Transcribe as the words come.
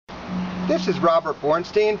This is Robert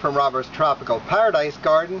Bornstein from Robert's Tropical Paradise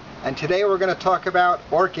Garden, and today we're going to talk about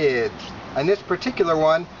orchids. And this particular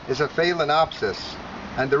one is a phalaenopsis.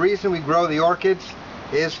 And the reason we grow the orchids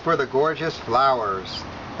is for the gorgeous flowers.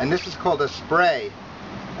 And this is called a spray.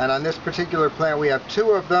 And on this particular plant we have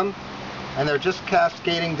two of them, and they're just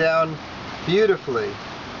cascading down beautifully.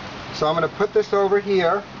 So I'm going to put this over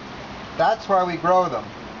here. That's why we grow them.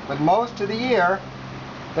 But most of the year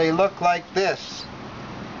they look like this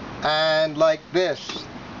and like this.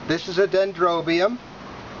 This is a dendrobium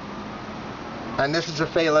and this is a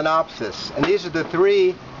phalaenopsis, and these are the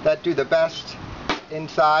three that do the best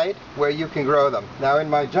inside where you can grow them. Now in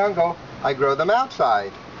my jungle I grow them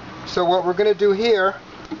outside. So what we're going to do here,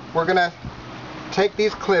 we're going to take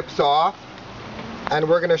these clips off and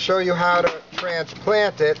we're going to show you how to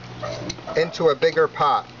transplant it into a bigger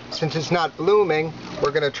pot. Since it's not blooming,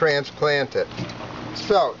 we're going to transplant it.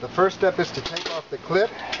 So the first step is to take off the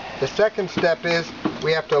clip. The second step is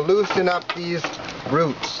we have to loosen up these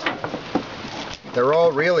roots. They're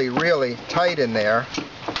all really tight in there.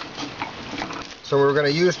 So we're going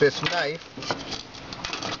to use this knife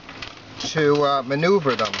to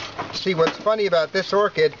maneuver them. See, what's funny about this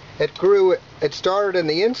orchid, it started in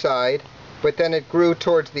the inside, but then it grew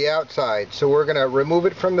towards the outside. So we're going to remove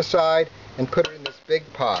it from the side and put it in this big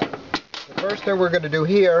pot. The first thing we're going to do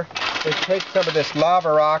here is take some of this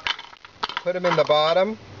lava rock, put them in the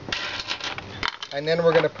bottom, and then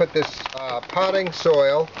we're going to put this potting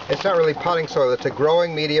soil. It's not really potting soil, it's a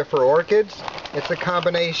growing media for orchids. It's a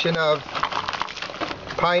combination of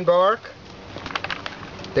pine bark,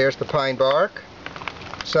 there's the pine bark,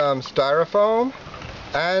 some styrofoam,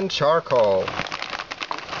 and charcoal.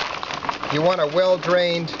 You want a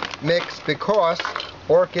well-drained mix because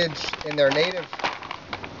orchids in their native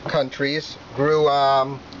countries grew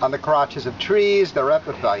on the crotches of trees, they're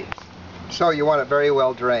epiphytes. So you want it very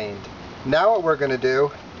well drained. Now what we're going to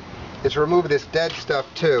do is remove this dead stuff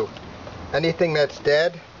too. Anything that's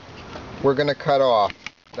dead, we're going to cut off.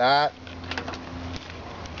 That,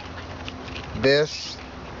 this,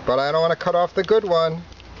 but I don't want to cut off the good one.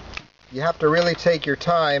 You have to really take your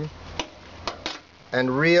time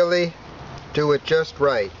and really do it just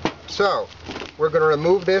right. So we're going to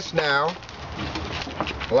remove this now,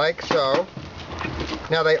 like so.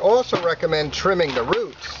 Now they also recommend trimming the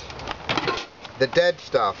roots, the dead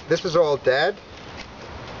stuff. This is all dead.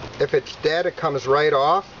 If it's dead, it comes right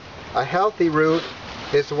off. A healthy root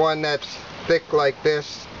is one that's thick like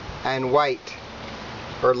this and white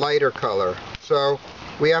or lighter color. So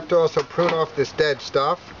we have to also prune off this dead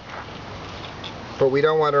stuff, but we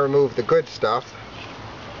don't want to remove the good stuff.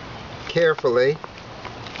 Carefully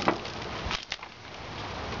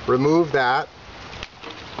remove that.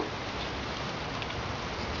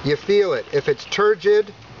 You feel it. If it's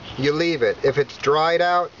turgid, you leave it. If it's dried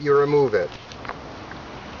out, you remove it.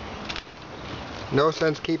 No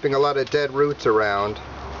sense keeping a lot of dead roots around.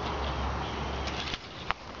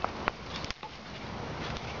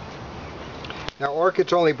 Now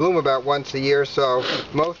orchids only bloom about once a year, so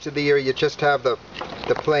most of the year you just have the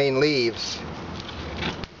plain leaves.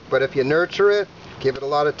 But if you nurture it, give it a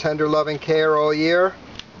lot of tender loving care all year,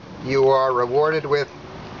 you are rewarded with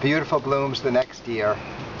beautiful blooms the next year.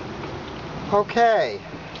 Okay,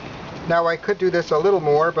 now I could do this a little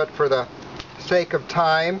more, but for the sake of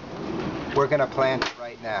time, we're going to plant it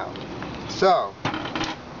right now. So,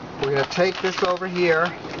 we're going to take this over here,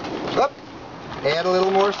 add a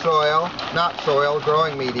little more soil, not soil,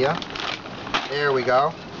 growing media. There we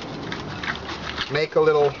go. Make a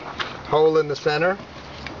little hole in the center.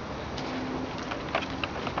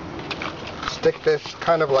 Stick this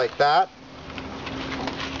kind of like that.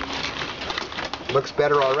 Looks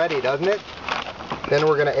better already, doesn't it? Then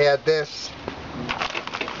we're going to add this.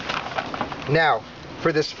 Now,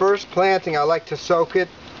 for this first planting, I like to soak it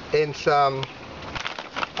in some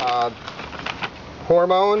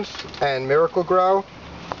hormones and Miracle-Gro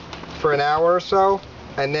for an hour or so,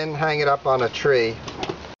 and then hang it up on a tree.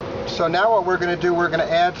 So now what we're going to do, we're going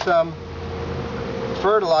to add some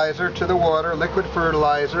fertilizer to the water, liquid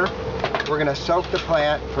fertilizer. We're going to soak the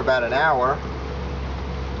plant for about an hour,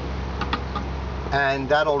 and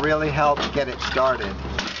that'll really help get it started.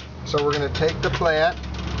 So we're going to take the plant.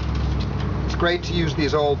 It's great to use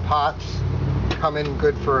these old pots, come in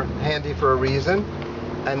handy for a reason.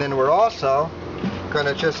 And then we're also going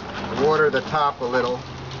to just water the top a little,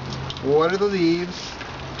 water the leaves,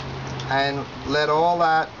 and let all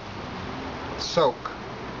that soak.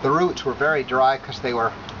 The roots were very dry because they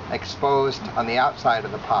were exposed on the outside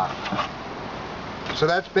of the pot. So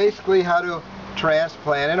that's basically how to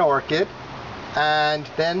transplant an orchid. And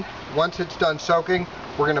then once it's done soaking,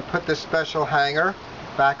 we're going to put this special hanger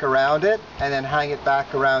back around it and then hang it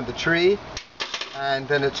back around the tree, and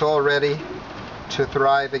then it's all ready to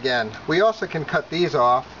thrive again. We also can cut these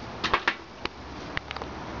off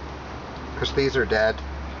because these are dead.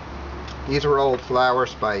 These were old flower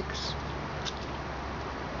spikes.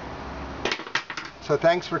 So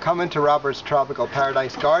thanks for coming to Robert's Tropical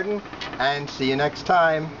Paradise Garden, and see you next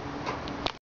time.